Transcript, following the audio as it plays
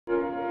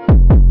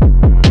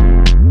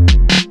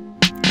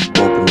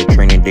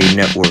day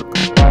network,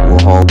 where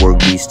hard work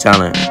beats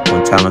talent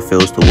when talent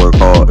fails to work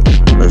hard.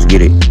 Let's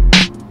get it.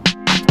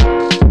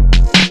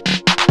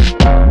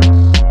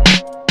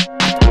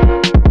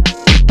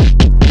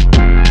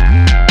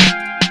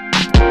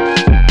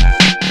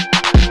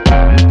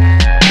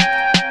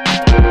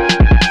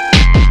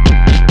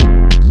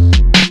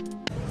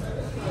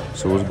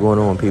 So what's going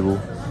on, people?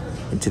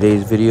 In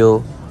today's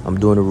video, I'm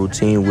doing a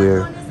routine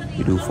where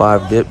you do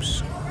 5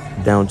 dips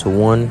down to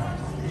 1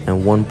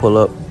 and 1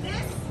 pull-up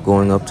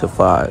going up to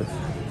 5.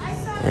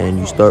 And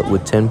you start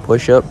with 10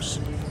 push-ups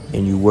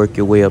and you work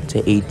your way up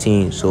to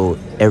 18. So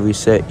every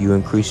set you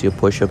increase your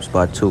push-ups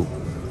by 2.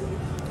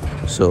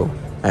 So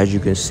as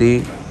you can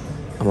see,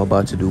 I'm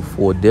about to do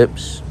 4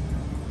 dips.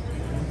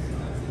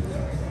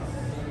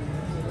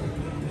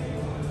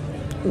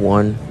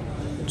 1,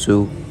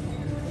 2,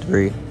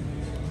 3,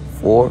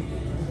 4.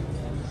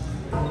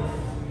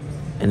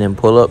 And then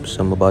pull-ups,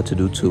 I'm about to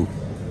do 2.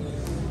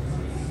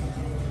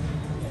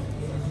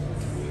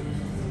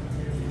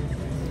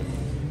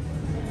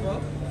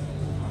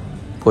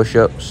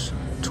 Push-ups,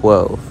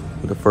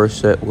 12. The first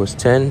set was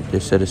 10,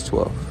 this set is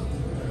 12.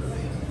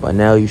 By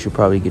now you should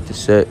probably get the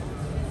set.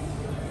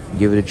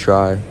 Give it a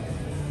try.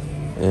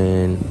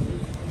 And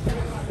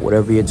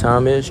whatever your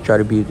time is, try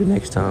to beat it the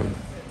next time.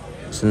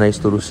 It's a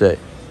nice little set.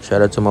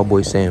 Shout out to my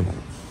boy Sam.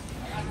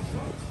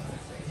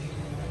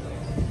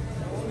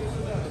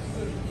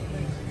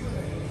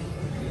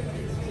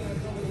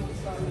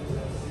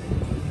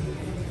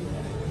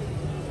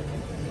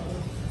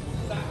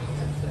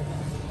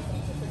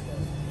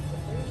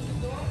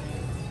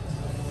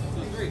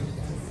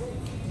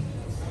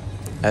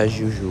 As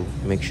usual,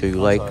 make sure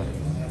you like,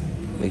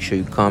 make sure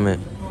you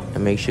comment,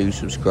 and make sure you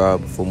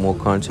subscribe for more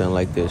content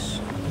like this.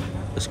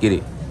 Let's get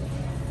it.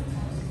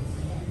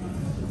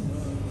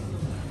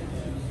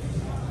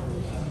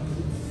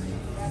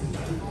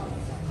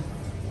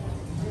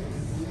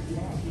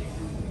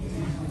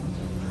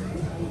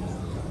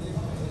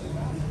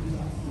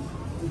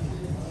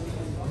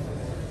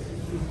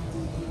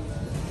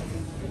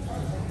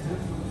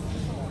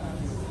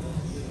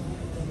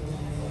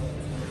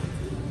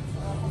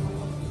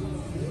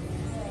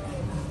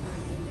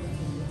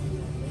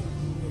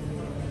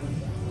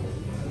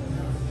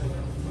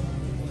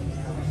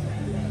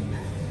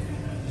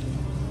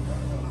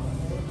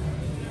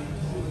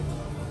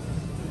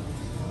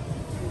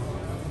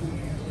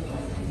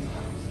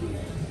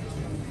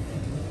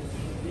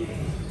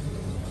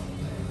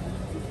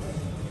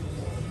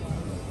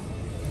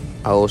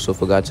 I also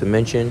forgot to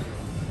mention,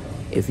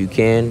 if you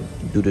can,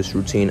 do this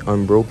routine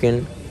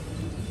unbroken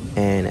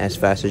and as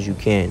fast as you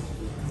can.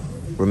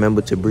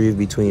 Remember to breathe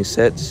between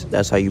sets.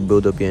 That's how you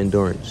build up your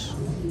endurance.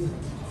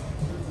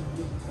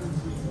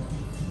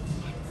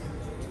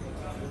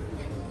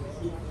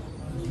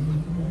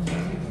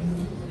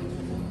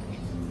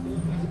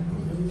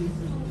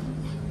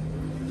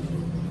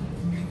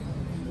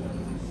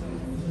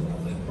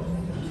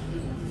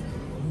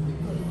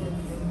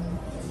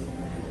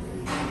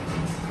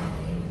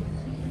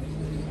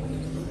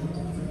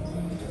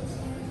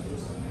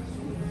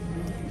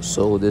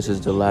 So this is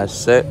the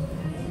last set.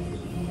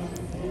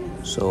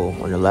 So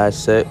on the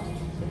last set,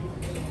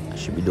 I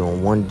should be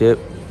doing 1 dip,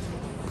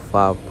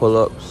 5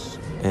 pull-ups,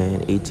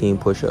 and 18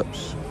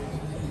 push-ups.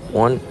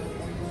 1,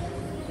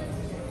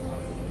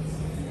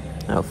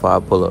 now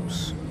 5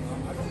 pull-ups.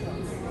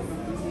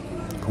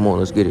 Come on,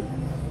 let's get it.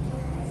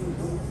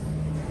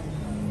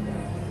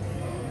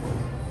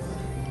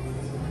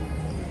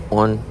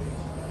 One,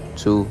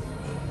 2,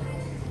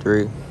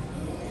 3,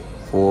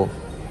 4,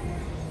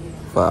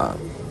 5.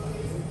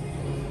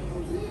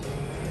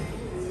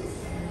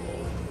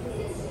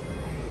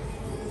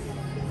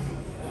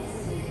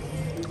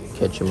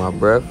 Catching my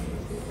breath.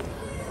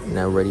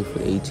 Now ready for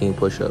the 18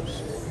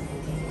 push-ups.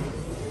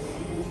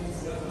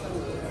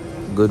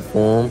 Good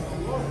form.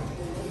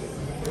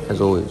 As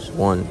always.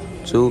 1,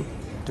 2,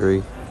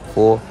 3,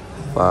 4,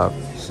 5,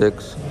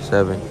 6,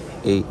 7,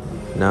 8,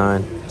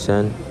 9,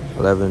 10,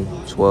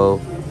 11,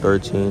 12,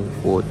 13,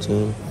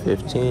 14,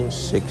 15,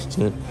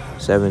 16,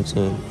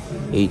 17,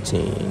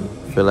 18.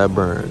 Feel that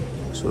burn.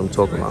 That's what I'm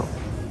talking about.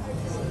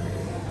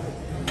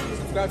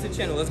 Subscribe to the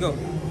channel. Let's go.